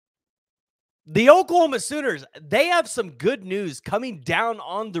The Oklahoma Sooners, they have some good news coming down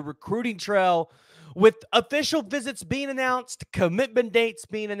on the recruiting trail with official visits being announced, commitment dates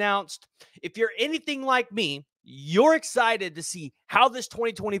being announced. If you're anything like me, you're excited to see how this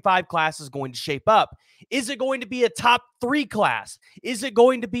 2025 class is going to shape up. Is it going to be a top 3 class? Is it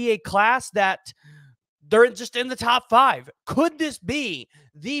going to be a class that they're just in the top 5? Could this be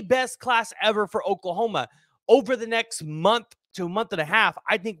the best class ever for Oklahoma? Over the next month to a month and a half,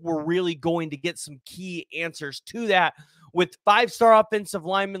 I think we're really going to get some key answers to that, with 5-star offensive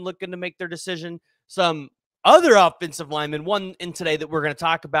linemen looking to make their decision, some other offensive linemen, one in today that we're going to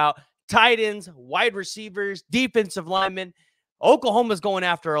talk about, tight ends, wide receivers, defensive linemen. Oklahoma's going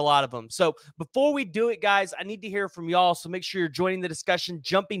after a lot of them. So before we do it, guys, I need to hear from y'all. So make sure you're joining the discussion,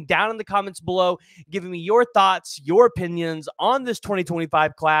 jumping down in the comments below, giving me your thoughts, your opinions on this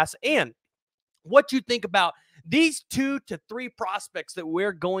 2025 class, and what you think about these 2 to 3 prospects that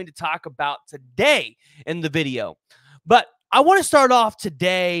we're going to talk about today in the video. But I want to start off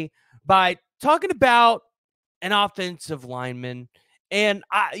today by talking about an offensive lineman. And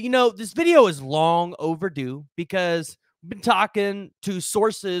this video is long overdue because we've been talking to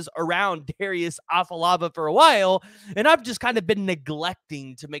sources around Darius Afalava for a while, and I've just kind of been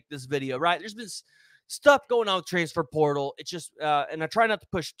neglecting to make this video, right? There's been stuff going on with transfer portal. It's just, and I try not to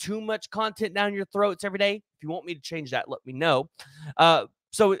push too much content down your throats every day. If you want me to change that, let me know.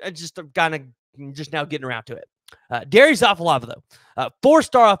 So I just kind of just now getting around to it. Darius Afalava, though,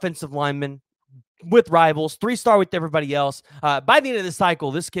 4-star offensive lineman with Rivals, 3-star with everybody else. By the end of the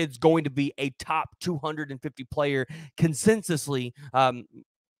cycle, this kid's going to be a top 250 player consensusly.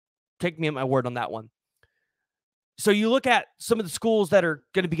 Take me at my word on that one. So you look at some of the schools that are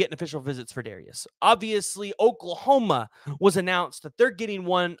going to be getting official visits for Darius. Obviously, Oklahoma was announced that they're getting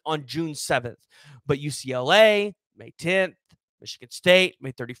one on June 7th. But UCLA, May 10th, Michigan State,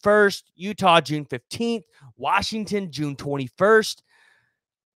 May 31st, Utah, June 15th, Washington, June 21st.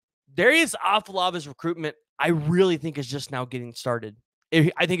 Darius Afalava's recruitment, I really think, is just now getting started.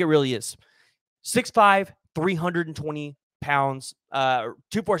 I think it really is. 6'5", 320 pounds.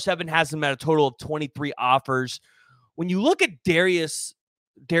 247 has him at a total of 23 offers. When you look at Darius's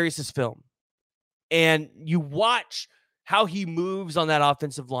film and you watch how he moves on that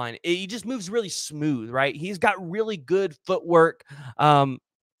offensive line, he just moves really smooth, right? He's got really good footwork, got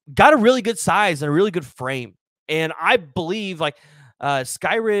a really good size and a really good frame. And I believe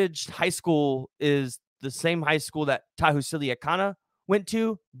Skyridge High School is the same high school that Tahusili Akana went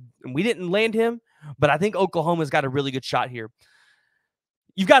to, and we didn't land him, but I think Oklahoma's got a really good shot here.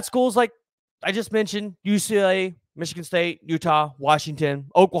 You've got schools like I just mentioned, UCLA, Michigan State, Utah, Washington,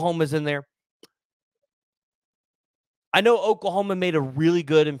 Oklahoma's in there. I know Oklahoma made a really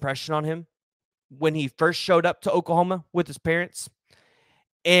good impression on him when he first showed up to Oklahoma with his parents.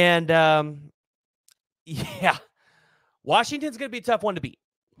 And, Washington's going to be a tough one to beat.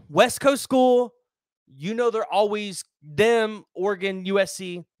 West Coast school, they're always them, Oregon,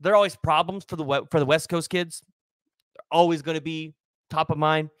 USC. They're always problems for the West Coast kids. They're always going to be top of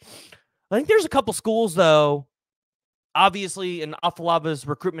mind. I think there's a couple schools, though, obviously, in Afalava's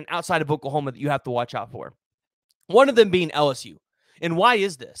recruitment outside of Oklahoma that you have to watch out for. One of them being LSU. And why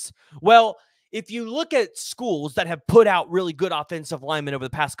is this? Well, if you look at schools that have put out really good offensive linemen over the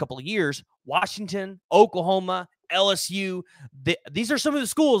past couple of years, Washington, Oklahoma, LSU, these are some of the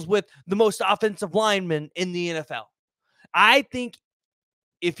schools with the most offensive linemen in the NFL. I think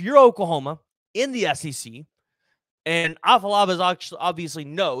if you're Oklahoma in the SEC, and Afalava obviously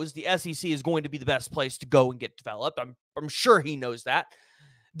knows the SEC is going to be the best place to go and get developed, I'm sure he knows that,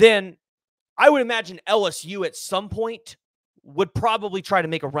 then I would imagine LSU at some point would probably try to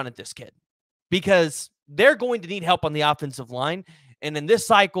make a run at this kid because they're going to need help on the offensive line. And in this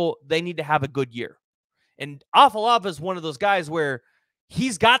cycle, they need to have a good year. And Afalava is one of those guys where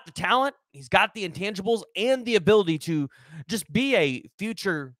he's got the talent, he's got the intangibles, and the ability to just be a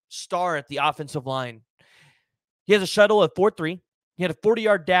future star at the offensive line. He has a shuttle of 4.3. He had a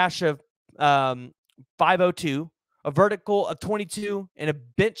 40-yard dash of 5.02, a vertical of 22, and a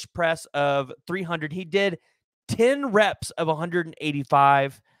bench press of 300. He did 10 reps of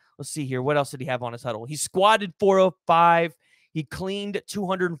 185. Let's see here. What else did he have on his huddle? He squatted 405. He cleaned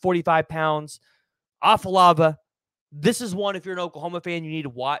 245 pounds. Afalava, this is one, if you're an Oklahoma fan, you need to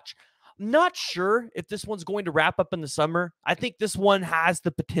watch. I'm not sure if this one's going to wrap up in the summer. I think this one has the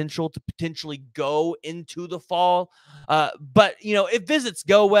potential to potentially go into the fall. But, if visits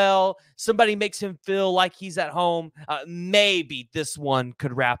go well, somebody makes him feel like he's at home, maybe this one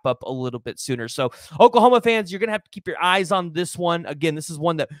could wrap up a little bit sooner. So, Oklahoma fans, you're going to have to keep your eyes on this one. Again, this is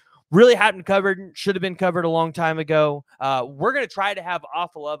one that really hadn't covered, should have been covered a long time ago. We're going to try to have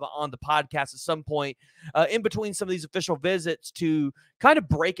Afalava on the podcast at some point in between some of these official visits to kind of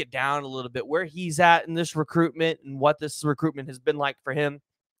break it down a little bit, where he's at in this recruitment and what this recruitment has been like for him,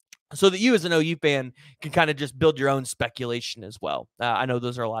 so that you as an OU fan can kind of just build your own speculation as well. I know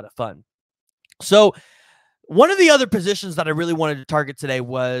those are a lot of fun. So one of the other positions that I really wanted to target today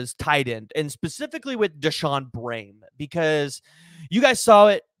was tight end, and specifically with Deshaun Brame, because you guys saw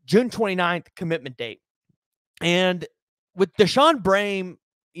it, June 29th, commitment date. And with Deshaun Brame,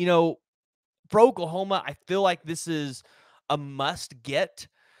 you know, for Oklahoma, I feel like this is a must get,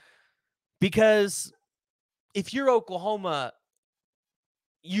 because if you're Oklahoma,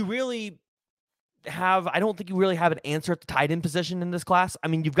 you really have, I don't think you really have an answer at the tight end position in this class. I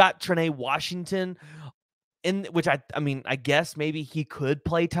mean, you've got Trene Washington, in which I mean, I guess maybe he could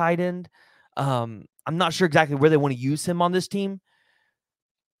play tight end. I'm not sure exactly where they want to use him on this team.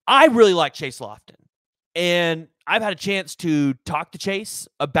 I really like Chase Lofton, and I've had a chance to talk to Chase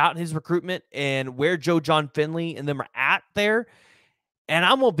about his recruitment and where Joe John Finley and them are at there. And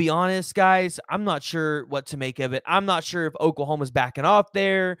I'm going to be honest, guys, I'm not sure what to make of it. I'm not sure if Oklahoma's backing off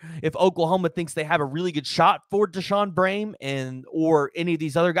there, if Oklahoma thinks they have a really good shot for Deshaun Brame or any of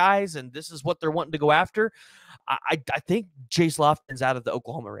these other guys, and this is what they're wanting to go after. I think Chase Lofton's out of the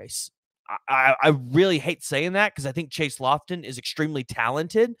Oklahoma race. I really hate saying that, because I think Chase Lofton is extremely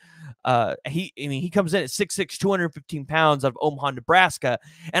talented. He comes in at 6'6", 215 pounds out of Omaha, Nebraska.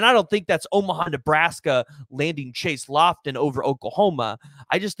 And I don't think that's Omaha, Nebraska landing Chase Lofton over Oklahoma.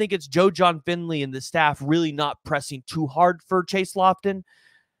 I just think it's Joe John Finley and the staff really not pressing too hard for Chase Lofton.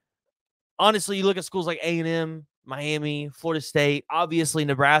 Honestly, you look at schools like A&M, Miami, Florida State, obviously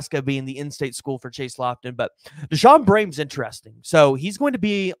Nebraska being the in-state school for Chase Lofton, but Deshaun Brame's interesting. So he's going to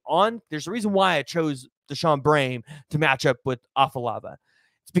be on. There's a reason why I chose Deshaun Brame to match up with Afalava.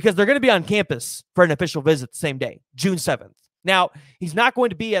 It's because they're going to be on campus for an official visit the same day, June 7th. Now, he's not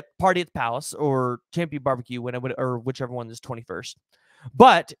going to be at Party at the Palace or Champion Barbecue or whichever one is 21st,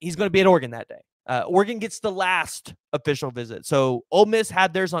 but he's going to be at Oregon that day. Oregon gets the last official visit. So Ole Miss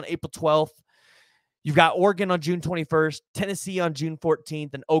had theirs on April 12th. You've got Oregon on June 21st, Tennessee on June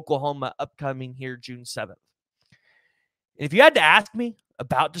 14th, and Oklahoma upcoming here June 7th. And if you had to ask me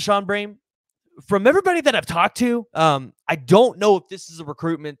about Deshaun Brame, from everybody that I've talked to, I don't know if this is a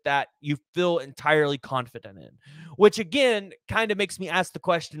recruitment that you feel entirely confident in, which again kind of makes me ask the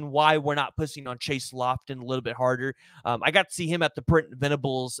question why we're not pushing on Chase Lofton a little bit harder. I got to see him at the Brent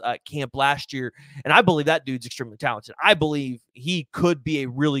Venables camp last year, and I believe that dude's extremely talented. I believe he could be a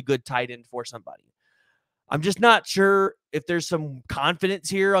really good tight end for somebody. I'm just not sure if there's some confidence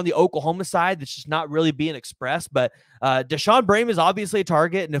here on the Oklahoma side that's just not really being expressed. But Deshaun Brame is obviously a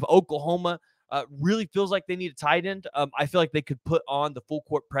target, and if Oklahoma really feels like they need a tight end, I feel like they could put on the full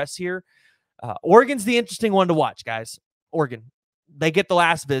court press here. Oregon's the interesting one to watch, guys. Oregon, they get the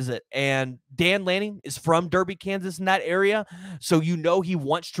last visit, and Dan Lanning is from Derby, Kansas, in that area, so you know he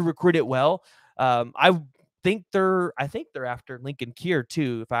wants to recruit it well. I think they're after Lincoln Kier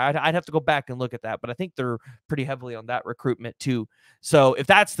too. If I'd have to go back and look at that, but I think they're pretty heavily on that recruitment too. So if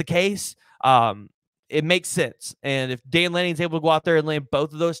that's the case, it makes sense. And if Dan Lanning's able to go out there and land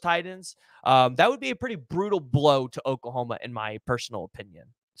both of those tight ends, that would be a pretty brutal blow to Oklahoma, in my personal opinion.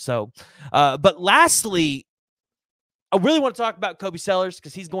 So, but lastly, I really want to talk about Kobe Sellers,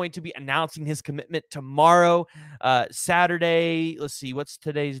 because he's going to be announcing his commitment tomorrow, Saturday. Let's see, what's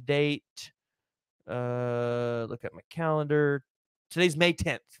today's date? Look at my calendar. Today's May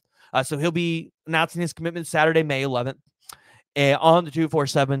 10th. So he'll be announcing his commitment Saturday, May 11th, on the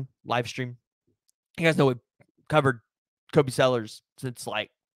 247 live stream. You guys know we covered Kobe Sellers since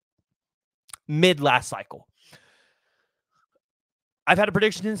like mid last cycle. I've had a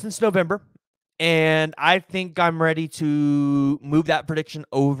prediction since November, and I think I'm ready to move that prediction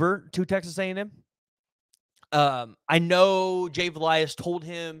over to Texas A&M. I know Jay Velias told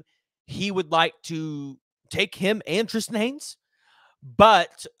him he would like to take him and Tristan Haynes,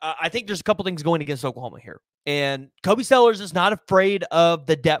 but I think there's a couple things going against Oklahoma here. And Kobe Sellers is not afraid of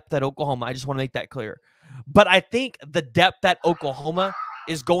the depth at Oklahoma. I just want to make that clear. But I think the depth at Oklahoma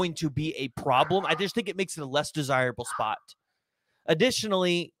is going to be a problem. I just think it makes it a less desirable spot.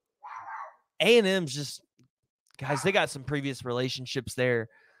 Additionally, A&M's just, guys, they got some previous relationships there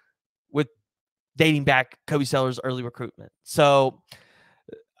with dating back Kobe Sellers' early recruitment. So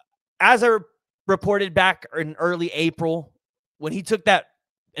as I reported back in early April, when he took that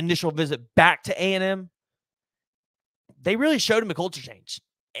initial visit back to A&M, they really showed him a culture change.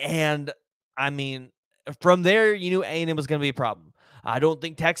 And, I mean, from there, you knew A&M was going to be a problem. I don't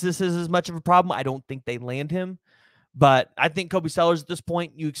think Texas is as much of a problem. I don't think they land him. But I think Kobe Sellers at this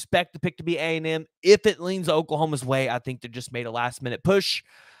point, you expect the pick to be A&M. If it leans Oklahoma's way, I think they just made a last-minute push.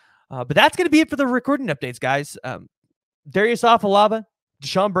 But that's going to be it for the recruiting updates, guys. Darius Afalava,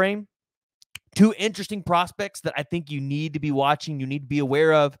 Deshaun Brame, two interesting prospects that I think you need to be watching, you need to be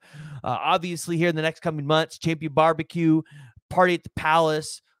aware of. Obviously, here in the next coming months, Champion Barbecue, Party at the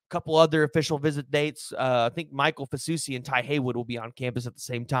Palace, a couple other official visit dates. I think Michael Fasusi and Ty Haywood will be on campus at the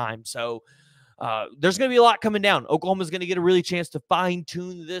same time. So there's going to be a lot coming down. Oklahoma's going to get a really chance to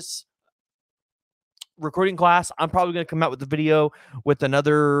fine-tune this recruiting class. I'm probably going to come out with a video with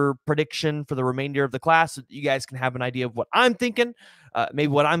another prediction for the remainder of the class so that you guys can have an idea of what I'm thinking, maybe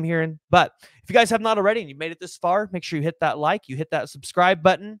what I'm hearing. But if you guys have not already and you made it this far, make sure you hit that like, you hit that subscribe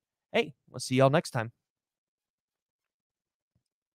button. Hey, we'll see y'all next time.